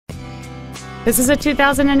This is a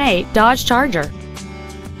 2008 Dodge Charger.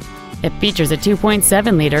 It features a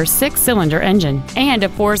 2.7-liter six-cylinder engine and a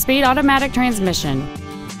 4-speed automatic transmission.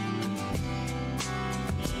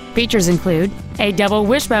 Features include a double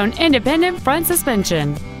wishbone independent front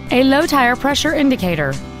suspension, a low tire pressure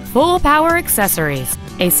indicator, full power accessories,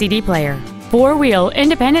 a CD player, 4-wheel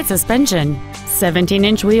independent suspension,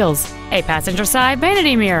 17-inch wheels, a passenger side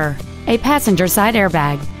vanity mirror, a passenger side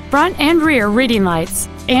airbag, front and rear reading lights,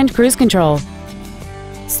 and cruise control.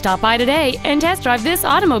 Stop by today and test drive this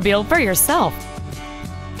automobile for yourself.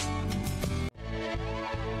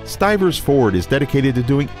 Stivers Ford is dedicated to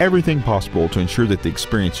doing everything possible to ensure that the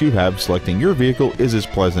experience you have selecting your vehicle is as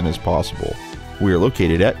pleasant as possible. We are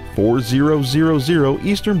located at 4000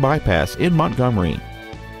 Eastern Bypass in Montgomery.